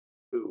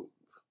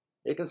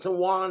Making some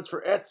wands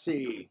for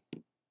Etsy.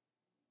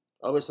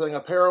 I'll be selling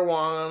a pair of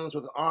wands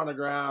with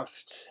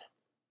autographed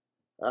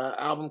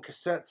album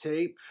cassette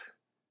tape.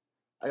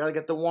 I gotta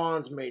get the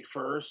wands made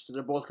first.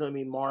 They're both gonna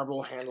be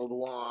marble handled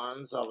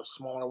wands. I'll have a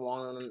smaller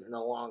one and a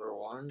longer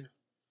one.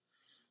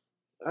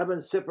 I've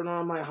been sipping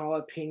on my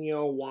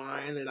jalapeno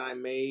wine that I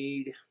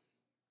made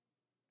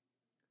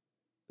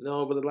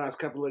over the last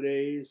couple of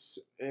days,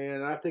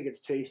 and I think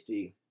it's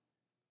tasty.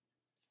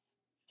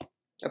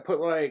 I put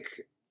like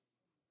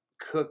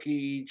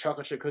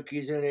chocolate chip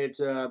cookies in it,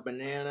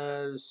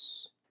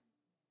 bananas,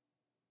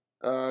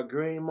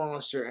 green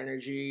Monster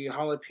Energy,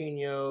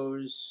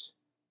 jalapenos,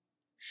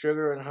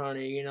 sugar and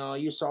honey.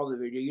 You saw the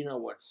video, you know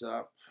what's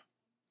up.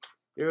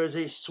 There is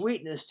a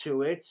sweetness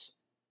to it,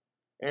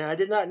 and I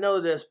did not know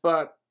this,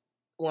 but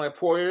when I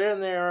poured it in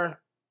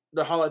there,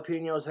 the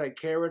jalapenos had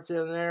carrots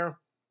in there.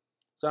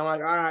 So I'm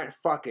like, alright,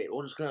 fuck it.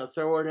 We're just going to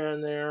throw it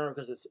in there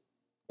because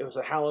it was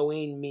a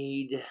Halloween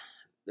mead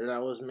that I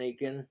was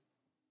making.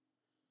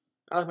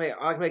 I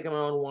like making my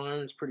own wine.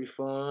 It's pretty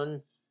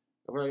fun.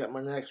 I've already got my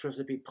next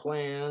recipe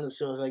planned as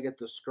soon as I get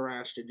the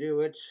scratch to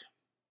do it.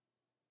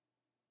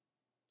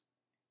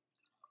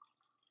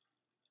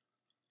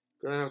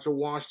 Gonna have to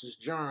wash this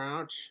jar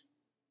out.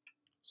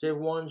 Save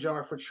one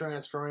jar for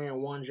transferring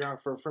and one jar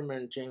for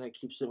fermenting. That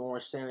keeps it more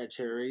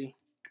sanitary.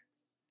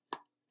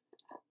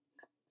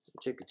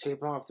 Take the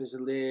tape off this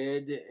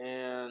lid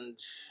and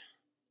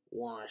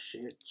wash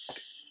it.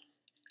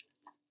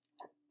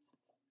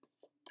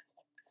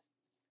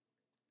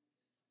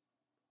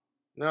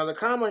 Now the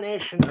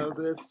combination of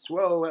this,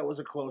 whoa, that was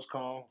a close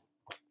call.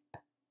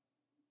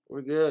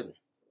 We're good.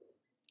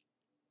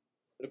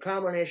 The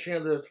combination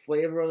of the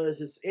flavor of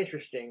this is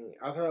interesting.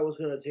 I thought it was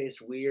going to taste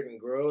weird and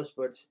gross,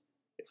 but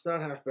it's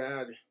not half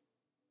bad.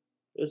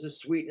 There's a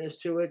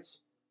sweetness to it.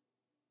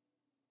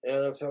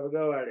 And let's have a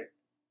go at it.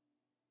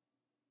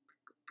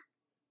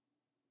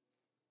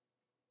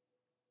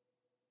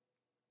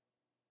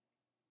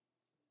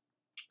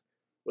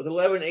 With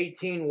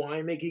 1118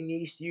 winemaking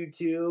yeast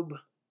YouTube,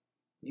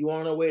 you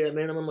want to wait a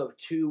minimum of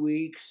 2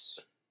 weeks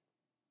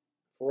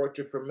for it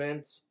to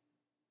ferment.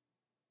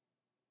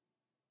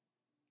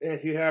 And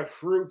if you have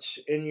fruit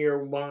in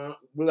your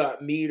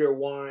mead or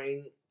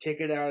wine,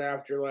 take it out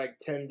after like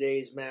 10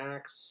 days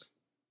max.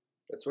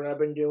 That's what I've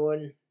been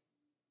doing.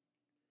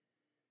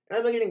 And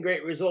I've been getting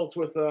great results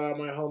with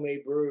my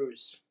homemade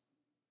brews.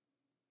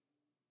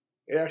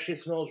 It actually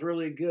smells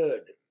really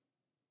good.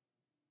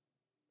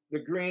 The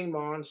green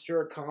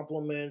Monster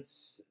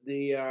complements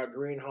the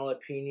green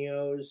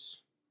jalapenos.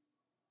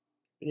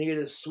 And you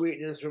get a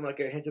sweetness from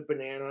like a hint of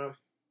banana.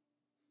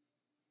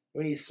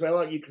 When you smell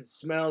it, you can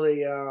smell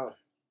the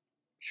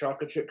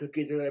chocolate chip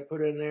cookies that I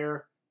put in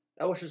there.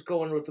 I was just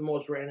going with the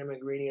most random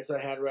ingredients I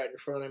had right in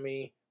front of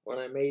me when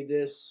I made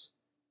this.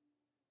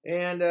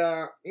 And,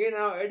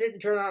 it didn't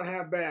turn out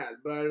half bad.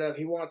 But if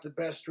you want the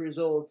best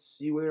results,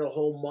 you wait a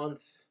whole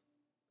month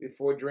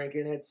before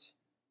drinking it.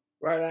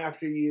 Right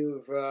after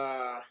you've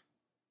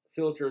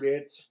filtered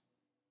it.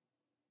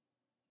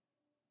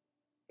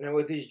 And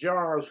with these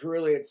jars,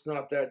 really, it's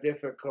not that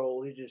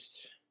difficult. You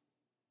just...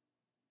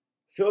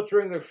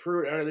 Filtering the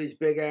fruit out of these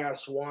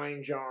big-ass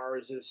wine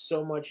jars is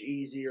so much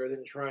easier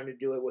than trying to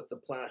do it with the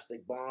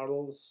plastic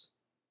bottles.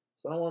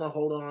 So I want to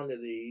hold on to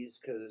these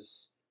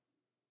because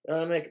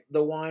that'll make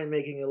the wine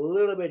making a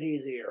little bit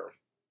easier.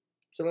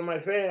 Some of my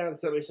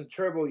fans sent me some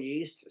turbo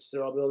yeast,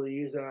 so I'll be able to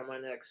use that on my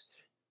next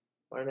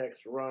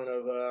run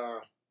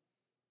of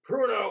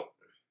Pruno.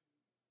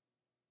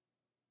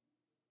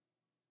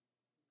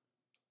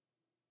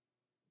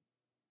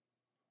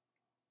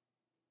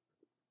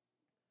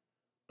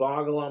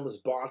 Bogglum's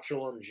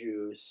botulum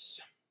juice.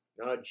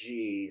 Oh,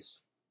 jeez.